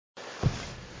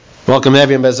Welcome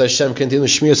everyone, Bez Hashem. Continue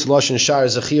Shemiras, Haloshon, Shaar,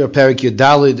 Hazechira, Perik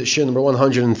Yudalid, Shir number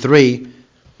 103,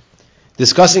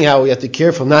 discussing how we have to be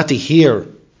careful not to hear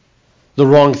the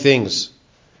wrong things.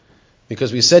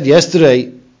 Because we said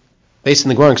yesterday, based on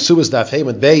the Gemara Ksubas Daf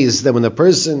Heymat Beis, that when a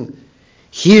person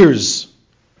hears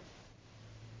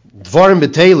Dvarim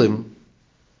B'Teilim,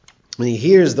 when he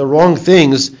hears the wrong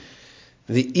things,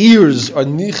 the ears are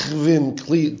nichvin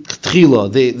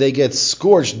tchila. They get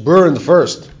scorched, burned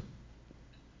first.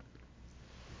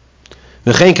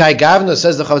 V'chein kai gavna,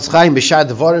 says the Chofetz Chaim, b'shad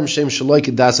dvarim shem shaloi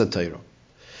kedasa Torah.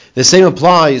 The same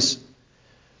applies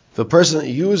if a person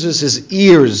uses his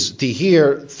ears to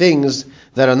hear things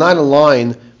that are not in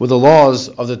line with the laws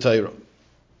of the Torah.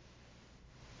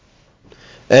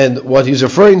 And what he's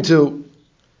referring to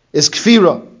is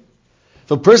kefira.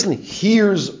 If a person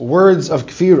hears words of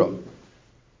kefira,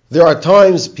 there are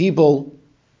times people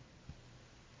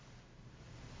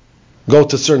go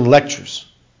to certain lectures.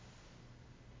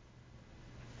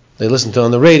 They listen to it on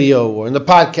the radio or in the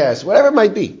podcast, whatever it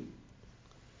might be.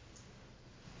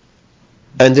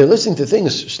 And they're listening to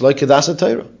things like Kedasa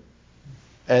Torah.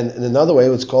 And in another way,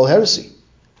 it's called heresy.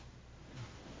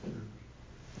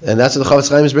 And that's what the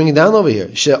Chofetz Chaim is bringing down over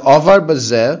here. She'avar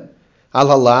bazeh al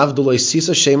halav d'lo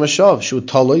sisa shem hashav shu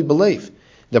taloi b'leiv.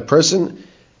 The person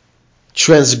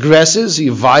transgresses, he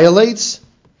violates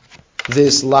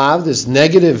this lav, this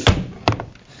negative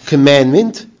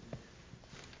commandment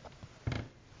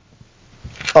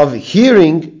of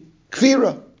hearing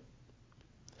kefira.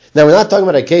 Now we're not talking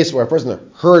about a case where a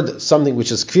person heard something which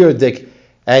is kefira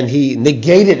and he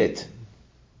negated it.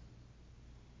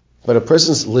 But a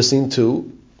person's listening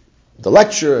to the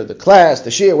lecture, the class, the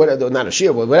shiur, whatever, not a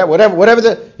shiur, whatever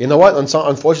the, you know what,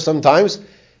 unfortunately sometimes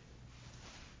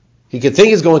he could think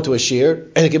he's going to a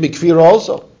shiur and it could be kefira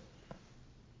also.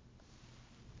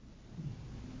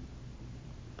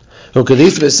 We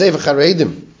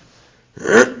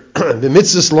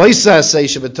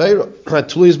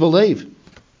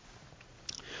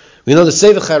know the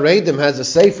Sefer Charedim has a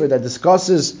sefer that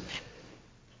discusses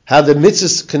how the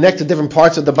mitzvahs connect to different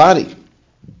parts of the body.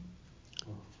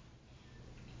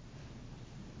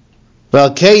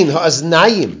 And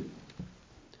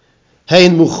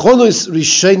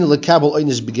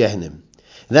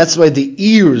that's why the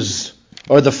ears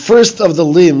are the first of the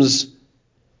limbs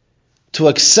to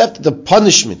accept the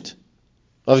punishment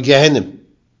of Gehenim.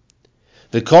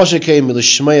 Even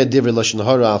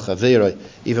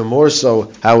more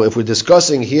so, how if we're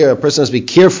discussing here, a person has to be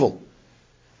careful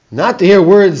not to hear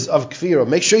words of kefira.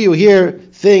 Make sure you hear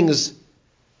things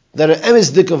that are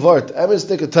emes dikavart, emes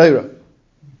dikatayra.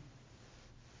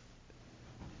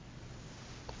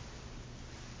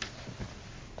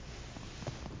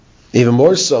 Even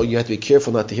more so, you have to be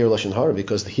careful not to hear Lashon Hara,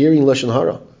 because hearing Lashon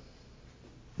Hara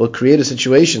will create a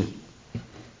situation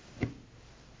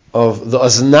of the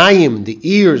aznayim, the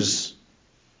ears,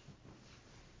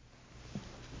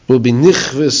 will be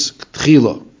nichvis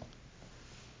tchila.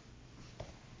 I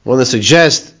want to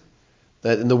suggest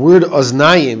that in the word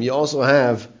aznayim, you also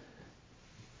have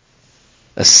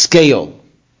a scale.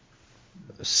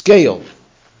 A scale.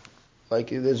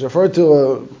 Like it is referred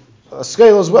to a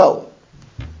scale as well.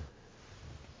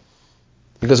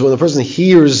 Because when a person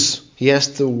hears, he has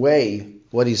to weigh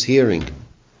what he's hearing.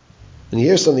 When he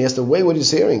hears something, he has to weigh what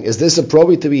he's hearing. Is this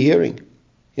appropriate to be hearing?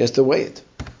 He has to weigh it.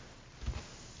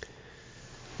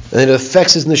 And it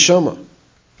affects his neshama.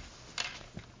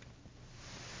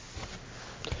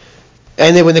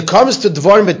 And then when it comes to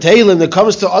Dvarim B'Teilim, when it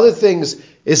comes to other things,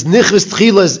 his nichvis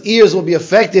tchila, his ears will be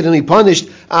affected and be punished.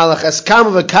 Alachas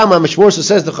kama v'kama, Mishmor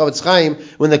says the Chofetz Chaim,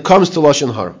 when it comes to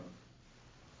Lashon Hara.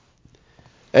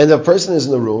 And the person is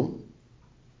in the room,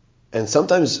 and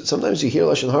sometimes you hear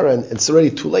Lashon Hara and it's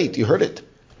already too late. You heard it.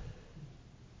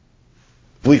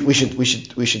 We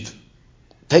should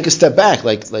take a step back,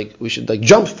 like we should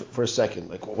jump for a second.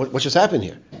 Like what just happened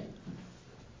here?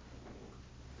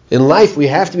 In life, we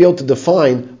have to be able to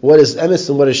define what is emes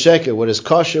and what is sheker, what is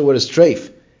kosher, what is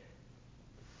treif.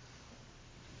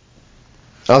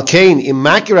 Al kain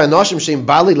imakir anoshim sheim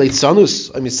bali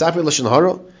leitzanus amisaper Lashon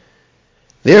Hara.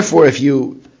 Therefore, if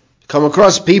you come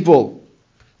across people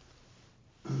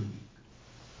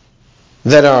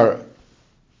that are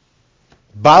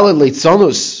balad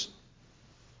leitzanus,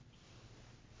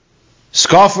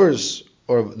 scoffers,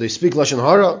 or they speak Lashon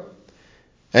Hara,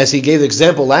 as he gave the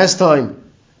example last time,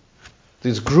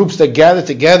 these groups that gather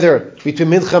together between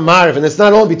Mincha Ma'ariv, and it's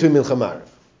not only between Mincha Ma'ariv,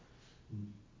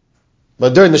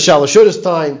 but during the Shaloshudas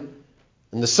time,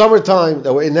 in the summertime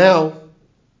that we're in now,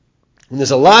 and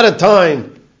there's a lot of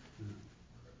time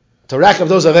to rack up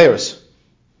those averos.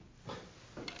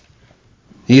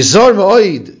 Yizor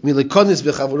ma'oid milikonis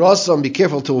b'chavurasam. Be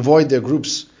careful to avoid their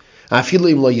groups.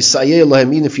 Afilu im lo yisayeh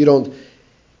lahem, if you don't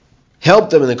help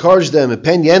them and encourage them.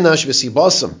 Pen yenash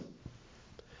v'sibasam,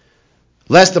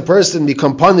 lest the person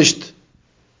become punished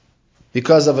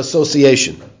because of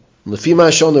association.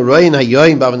 Lefima shon roin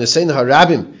hayoyim b'avnesein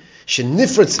harabim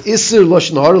shenifretz isur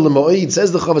lashon hara l'ma'oid.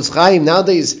 Says the Chavetz Chaim,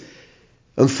 nowadays,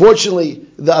 unfortunately,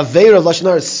 the aveira of lashon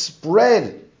hara is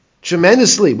spread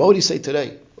tremendously. What would he say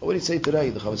today? What would he say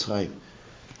today, the Chavetz Chaim?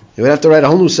 He would have to write a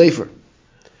whole new sefer.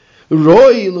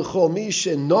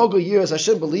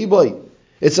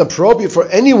 It's appropriate for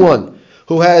anyone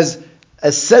who has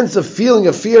a sense of feeling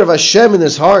of fear of Hashem in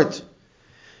his heart,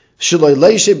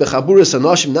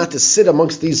 not to sit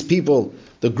amongst these people,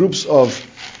 the groups of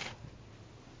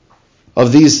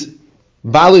these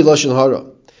Bali Lashon Hara.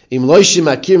 Unless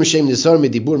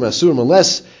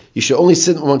you should only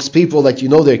sit amongst people that you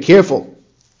know they're careful,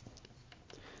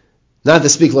 not to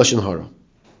speak Lashon Hara.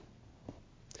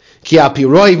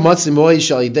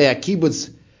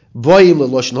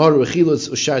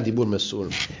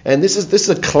 And this is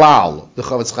a klal, the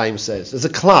Chavetz Chaim says. It's a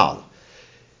klal.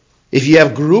 If you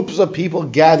have groups of people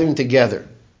gathering together,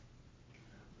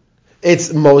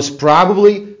 it's most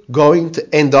probably going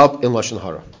to end up in Lashon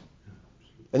Hara.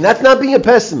 And that's not being a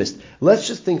pessimist. Let's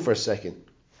just think for a second.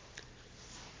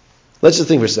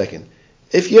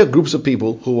 If you have groups of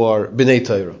people who are B'nai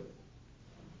Torah,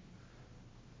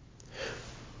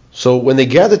 so when they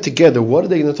gather together, what are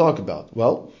they going to talk about?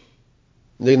 Well,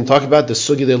 they're going to talk about the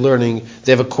sugya they're learning.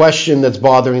 They have a question that's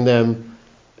bothering them.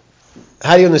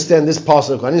 How do you understand this pasuk?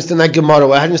 How do you understand that Gemara? How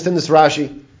do you understand this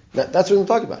Rashi? That's what we're going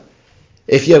to talk about.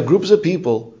 If you have groups of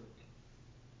people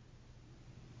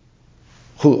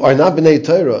who are not B'nai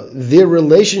Torah, their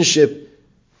relationship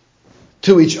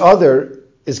to each other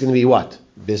is going to be what?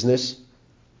 Business,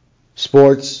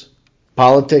 sports,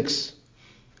 politics,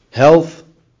 health.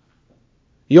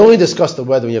 You only discuss the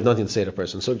weather when you have nothing to say to a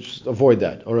person, so just avoid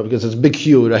that, or because it's a big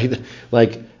queue, right?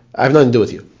 Like, I have nothing to do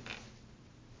with you.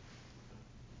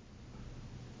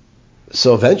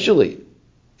 So eventually,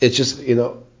 it's just,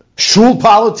 shul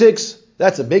politics,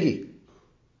 that's a biggie.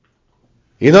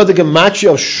 The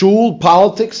gematria of shul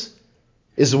politics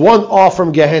is one off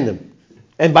from Gehenna.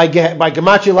 And by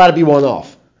gematria, allowed to be one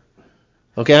off.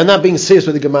 Okay, I'm not being serious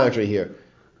with the gematria here.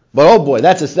 But oh boy,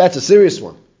 that's a serious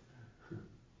one.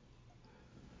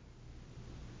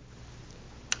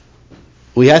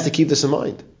 We have to keep this in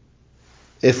mind.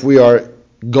 If we are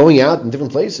going out in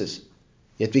different places,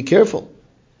 you have to be careful.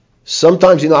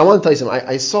 Sometimes, I want to tell you something.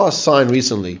 I saw a sign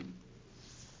recently.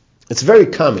 It's very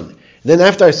common. Then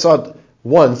after I saw it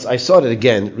once, I saw it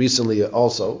again recently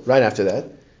also, right after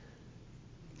that.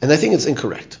 And I think it's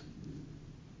incorrect.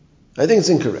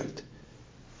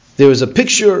 There was a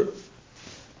picture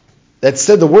that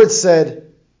said, the word said,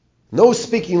 no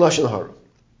speaking Lashon Hara.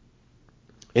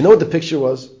 You know what the picture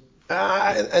was?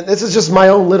 And this is just my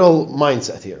own little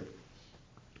mindset here.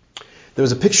 There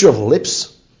was a picture of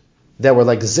lips that were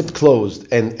like zipped closed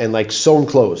and like sewn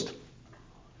closed.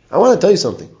 I want to tell you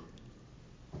something.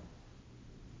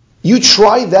 You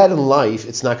try that in life,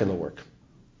 it's not going to work.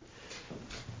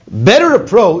 Better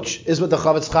approach is with the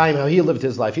Chavetz Chaim, how he lived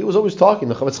his life. He was always talking.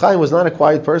 The Chavetz Chaim was not a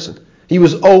quiet person. He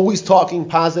was always talking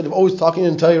positive, always talking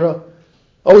in Torah,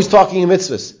 always talking in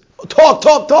mitzvahs.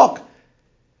 Talk.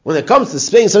 When it comes to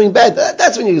saying something bad,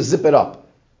 that's when you zip it up.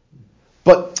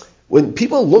 But when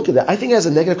people look at that, I think it has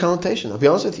a negative connotation. I'll be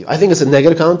honest with you. I think it's a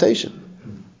negative connotation.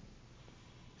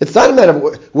 It's not a matter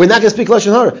of, we're not going to speak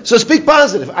Lashon Hara. So speak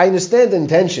positive. I understand the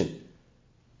intention.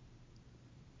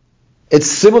 It's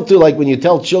similar to like when you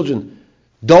tell children,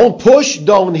 don't push,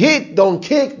 don't hit, don't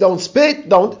kick, don't spit,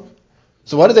 don't.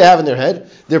 So what do they have in their head?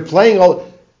 They're playing all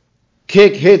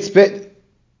kick, hit, spit.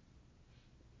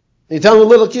 You tell the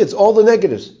little kids all the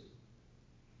negatives.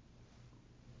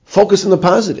 Focus on the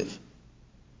positive.